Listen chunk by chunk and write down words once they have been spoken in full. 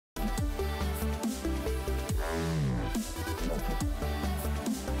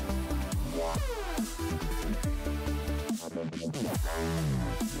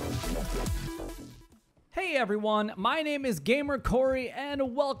Hey everyone, my name is Gamer Corey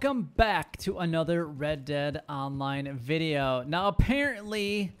and welcome back to another Red Dead Online video. Now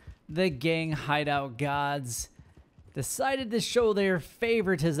apparently the gang hideout gods decided to show their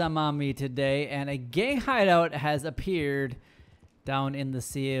favoritism on me today, and a gang hideout has appeared down in the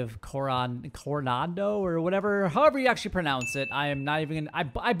Sea of Coronado or whatever, however you actually pronounce it. I am not even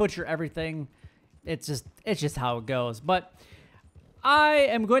gonna, I butcher everything. It's just how it goes. But I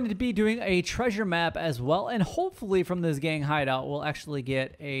am going to be doing a treasure map as well, and hopefully from this gang hideout we'll actually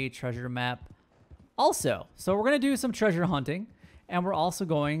get a treasure map also. So we're going to do some treasure hunting, and we're also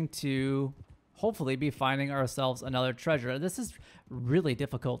going to hopefully be finding ourselves another treasure. This is really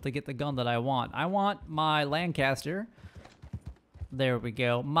difficult to get the gun that I want. I want my Lancaster. There we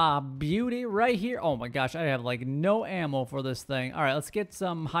go. My beauty right here. Oh my gosh, I have like no ammo for this thing. All right, let's get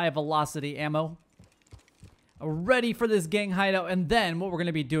some high velocity ammo ready for this gang hideout, and then what we're going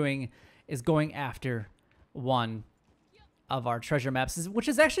to be doing is going after one of our treasure maps, which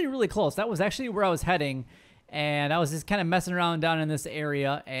is actually really close. That was actually where I was heading, and I was just kind of messing around down in this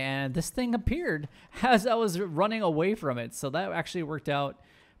area, and this thing appeared as I was running away from it. So that actually worked out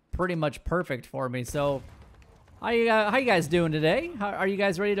pretty much perfect for me. So how you guys doing today? Are you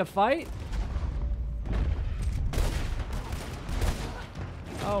guys ready to fight?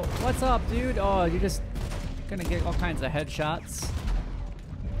 Oh, what's up, dude? Oh, you just gonna get all kinds of headshots.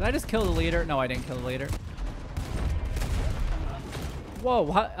 Did I just kill the leader? No, I didn't kill the leader. Whoa,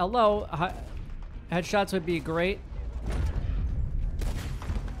 hello. Headshots would be great.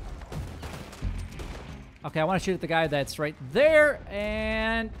 Okay, I want to shoot at the guy that's right there,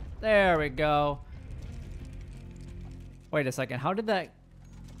 and there we go. Wait a second, how did that...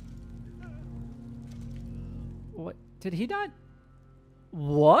 What? Did he not...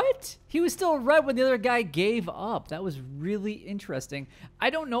 What? He was still red when the other guy gave up. That was really interesting. I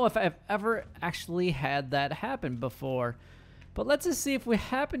don't know if I've ever actually had that happen before. But let's just see if we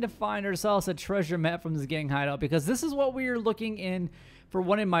happen to find ourselves a treasure map from this gang hideout, because this is what we are looking in for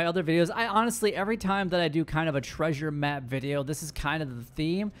one of my other videos. I honestly, every time that I do kind of a treasure map video, this is kind of the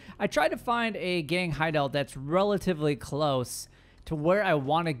theme. I try to find a gang hideout that's relatively close to where I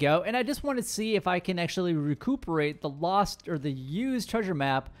want to go, and I just want to see if I can actually recuperate the lost or the used treasure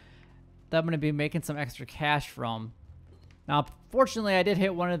map that I'm going to be making some extra cash from. Now, fortunately, I did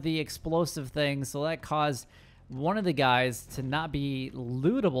hit one of the explosive things, so that caused one of the guys to not be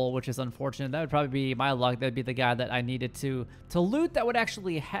lootable, which is unfortunate. That would probably be my luck. That'd be the guy that I needed to loot that would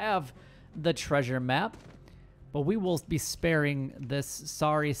actually have the treasure map. But we will be sparing this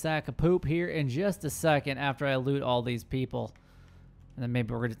sorry sack of poop here in just a second after I loot all these people. And then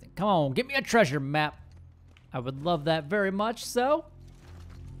maybe we're gonna come on, give me a treasure map. I would love that very much. So,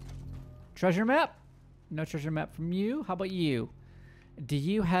 treasure map? No treasure map from you. How about you? Do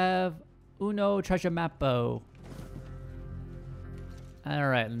you have uno treasure mappo? All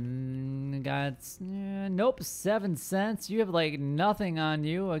right, nope, 7 cents. You have like nothing on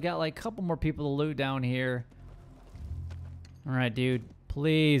you. I got like a couple more people to loot down here. All right, dude,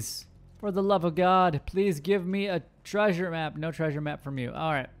 please, for the love of God, please give me a treasure map. No treasure map from you.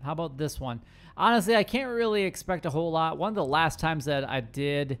 All right, how about this one? Honestly, I can't really expect a whole lot. One of the last times that I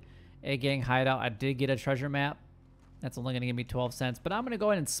did a gang hideout, I did get a treasure map. That's only gonna give me 12 cents, but I'm gonna go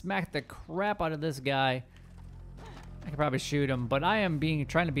ahead and smack the crap out of this guy. I could probably shoot him, but I am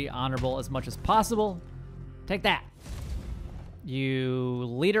trying to be honorable as much as possible. Take that, you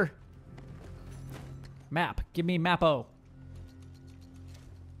leader. Map, give me mappo.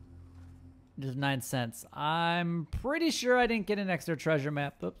 Just 9 cents. I'm pretty sure I didn't get an extra treasure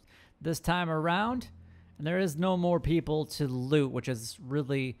map this time around, and there is no more people to loot, which is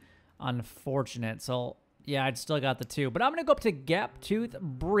really unfortunate. So yeah, I still got the 2, but I'm gonna go up to Gaptooth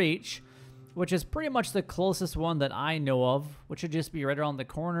Breach, which is pretty much the closest one that I know of, which should just be right around the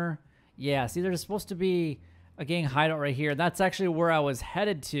corner. Yeah, see, there's supposed to be a gang hideout right here. That's actually where I was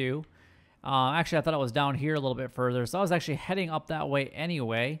headed to. Actually, I thought it was down here a little bit further, so I was actually heading up that way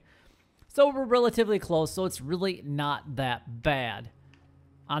anyway. So we're relatively close, so it's really not that bad.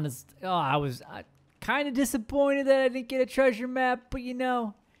 Honest, I was kind of disappointed that I didn't get a treasure map, but you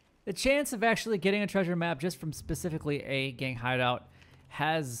know, the chance of actually getting a treasure map just from specifically a gang hideout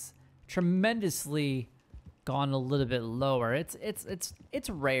has tremendously gone a little bit lower. It's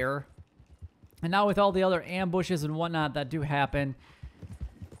rare. And now with all the other ambushes and whatnot that do happen,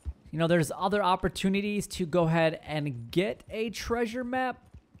 you know, there's other opportunities to go ahead and get a treasure map.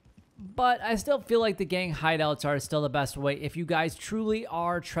 But I still feel like the gang hideouts are still the best way if you guys truly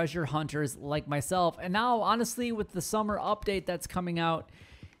are treasure hunters like myself. And now, honestly, with the summer update that's coming out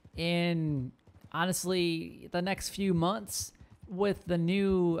in honestly, the next few months with the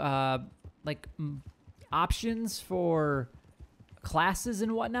new options for classes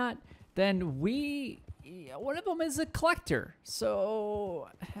and whatnot, then one of them is a collector. So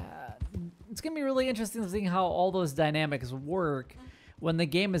it's gonna be really interesting to see how all those dynamics work when the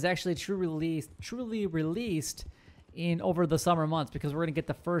game is actually truly released in over the summer months, because we're gonna get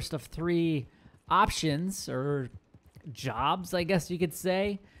the first of 3 options or jobs, I guess you could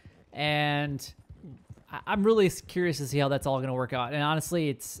say, and I'm really curious to see how that's all going to work out. And honestly,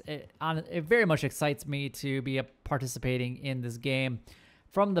 it very much excites me to be participating in this game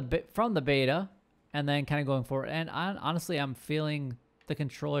from the beta, and then kind of going forward. And honestly, I'm feeling the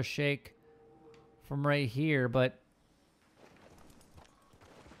controller shake from right here, but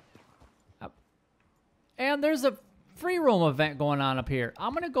and there's a free roam event going on up here.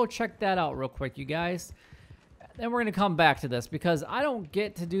 I'm gonna go check that out real quick, you guys. Then we're going to come back to this, because I don't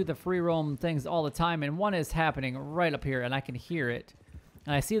get to do the free roam things all the time, and one is happening right up here, and I can hear it.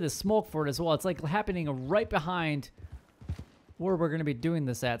 And I see the smoke for it as well. It's like happening right behind where we're going to be doing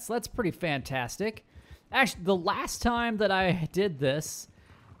this at. So that's pretty fantastic. Actually, the last time that I did this,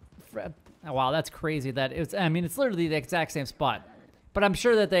 wow, that's crazy that it's, I mean, it's literally the exact same spot. But I'm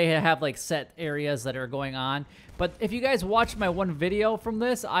sure that they have like set areas that are going on. But if you guys watched my one video from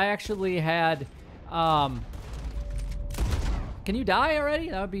this, I actually had, can you die already?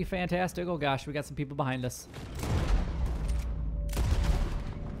 That would be fantastic. Oh gosh, we got some people behind us.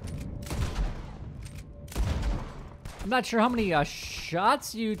 I'm not sure how many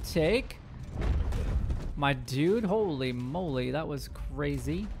shots you take, my dude. Holy moly, that was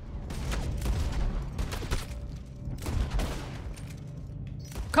crazy.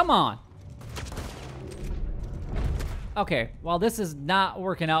 Come on. Okay, well, this is not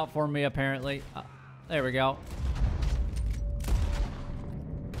working out for me, apparently. There we go.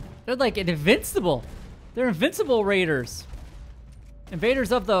 They're like invincible. They're invincible raiders.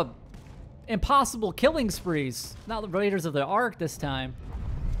 Invaders of the impossible killing sprees. Not the raiders of the Ark this time.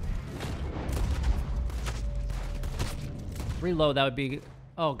 Reload, that would be...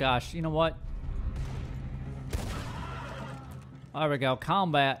 Oh gosh, you know what? There we go,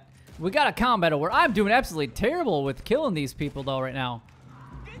 combat. We got a combat where I'm doing absolutely terrible with killing these people though right now.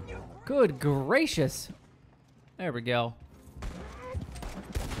 Good gracious. There we go.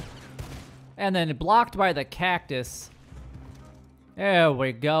 And then blocked by the cactus. There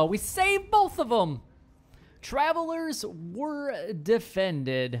we go. We saved both of them. Travelers were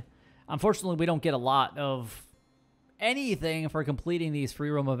defended. Unfortunately, we don't get a lot of anything for completing these free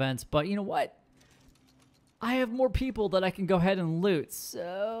roam events. But you know what? I have more people that I can go ahead and loot.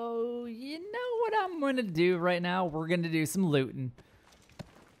 So, you know what I'm going to do right now? We're going to do some looting.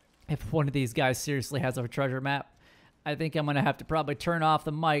 If one of these guys seriously has a treasure map, I think I'm going to have to probably turn off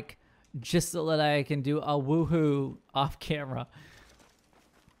the mic just so that I can do a woohoo off camera.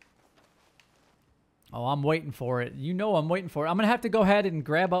 Oh, I'm waiting for it. You know I'm waiting for it. I'm going to have to go ahead and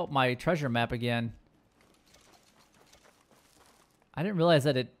grab out my treasure map again. I didn't realize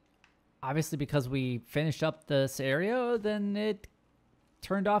that it... Obviously, because we finished up this area, then it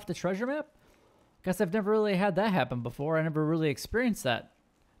turned off the treasure map. Guess I've never really had that happen before. I never really experienced that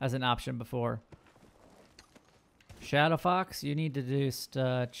as an option before. Shadow Fox, you need to just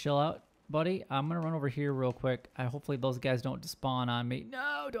chill out, buddy. I'm going to run over here real quick. Hopefully those guys don't despawn on me.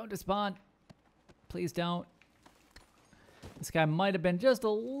 No, don't despawn. Please don't. This guy might have been just a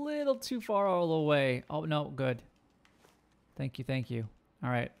little too far all the way. Oh, no, good. Thank you, thank you. All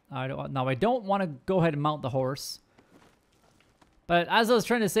right. Now, I don't want to go ahead and mount the horse. But as I was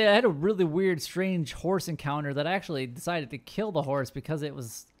trying to say, I had a really weird, strange horse encounter that I actually decided to kill the horse because it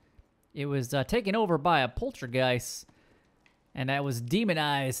was taken over by a poltergeist, and I was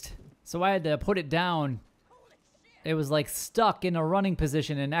demonized. So I had to put it down. It was like stuck in a running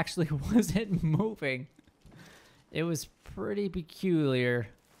position and actually wasn't moving. It was pretty peculiar.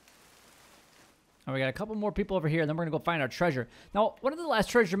 And we got a couple more people over here, and then we're going to go find our treasure. Now, one of the last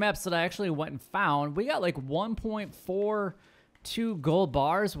treasure maps that I actually went and found, we got like 1.42 gold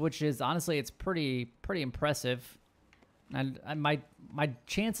bars, which is, honestly, it's pretty impressive. And my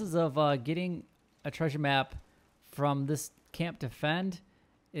chances of getting a treasure map from this Camp Defend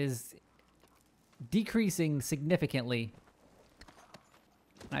is decreasing significantly.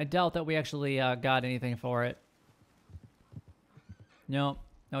 I doubt that we actually got anything for it. No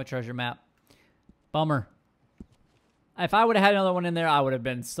treasure map. Bummer. If I would have had another one in there, I would have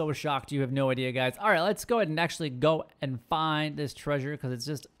been so shocked. You have no idea, guys. All right, let's go ahead and actually go and find this treasure because it's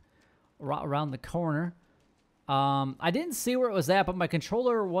just around the corner. I didn't see where it was at, but my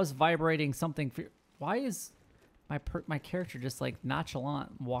controller was vibrating something. Why is my character just like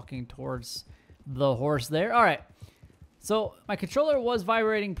nonchalant walking towards the horse there. All right. So my controller was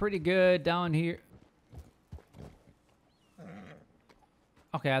vibrating pretty good down here.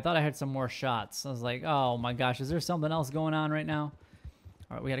 Okay, I thought I had some more shots. I was like, oh my gosh, is there something else going on right now?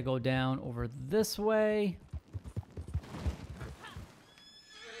 All right, we got to go down over this way.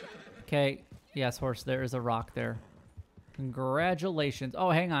 Okay, yes, horse, there is a rock there. Congratulations.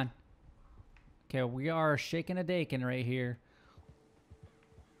 Oh, hang on. Okay, we are shaking a dakin right here.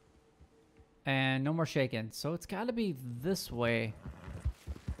 And no more shaking. So it's got to be this way.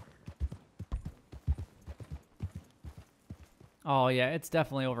 Oh, yeah, it's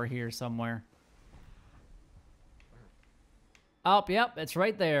definitely over here somewhere. Oh, yep, it's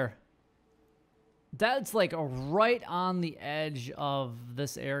right there. That's like right on the edge of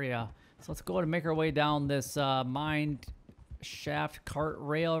this area. So let's go ahead and make our way down this mine shaft cart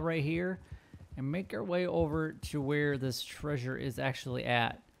rail right here and make our way over to where this treasure is actually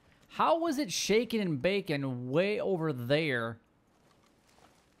at. How was it shaking and baking way over there?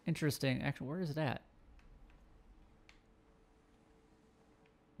 Interesting. Actually, where is it at?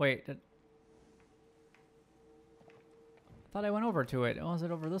 Wait. I thought I went over to it. Oh, is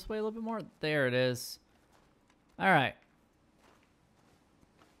it over this way a little bit more? There it is. All right.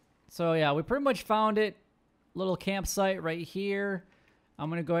 So, yeah, we pretty much found it. Little campsite right here. I'm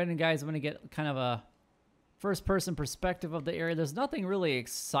going to go ahead and, guys, I'm going to get kind of a first-person perspective of the area. There's nothing really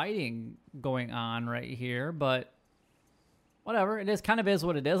exciting going on right here, but whatever. It is kind of is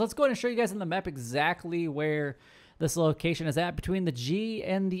what it is. Let's go ahead and show you guys on the map exactly where this location is at between the G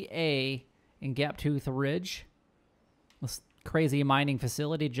and the A in Gaptooth Ridge. This crazy mining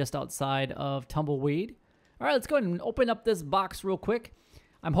facility just outside of Tumbleweed. All right, let's go ahead and open up this box real quick.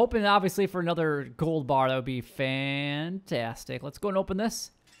 I'm hoping, obviously, for another gold bar. That would be fantastic. Let's go and open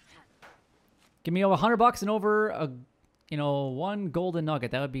this. Give me over $100 and over a, one golden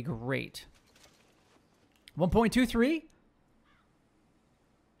nugget. That would be great. 1.23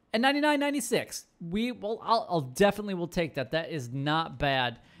 and 99.96. I'll definitely will take that. That is not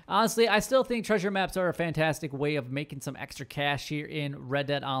bad. Honestly, I still think treasure maps are a fantastic way of making some extra cash here in Red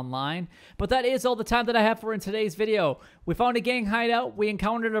Dead Online. But that is all the time that I have for in today's video. We found a gang hideout, we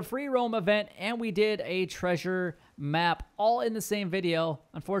encountered a free roam event, and we did a treasure map all in the same video.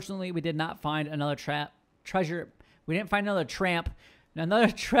 Unfortunately, we did not find another treasure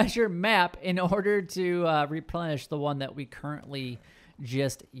map in order to replenish the one that we currently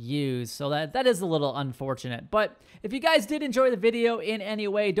just used. So that is a little unfortunate. But if you guys did enjoy the video in any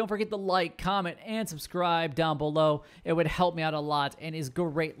way, don't forget to like, comment, and subscribe down below. It would help me out a lot and is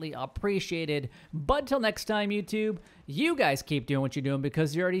greatly appreciated. But until next time, YouTube, you guys keep doing what you're doing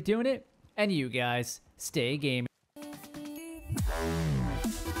because you're already doing it, and you guys stay gaming.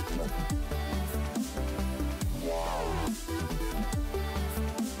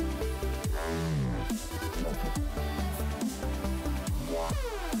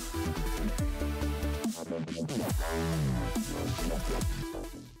 Yeah.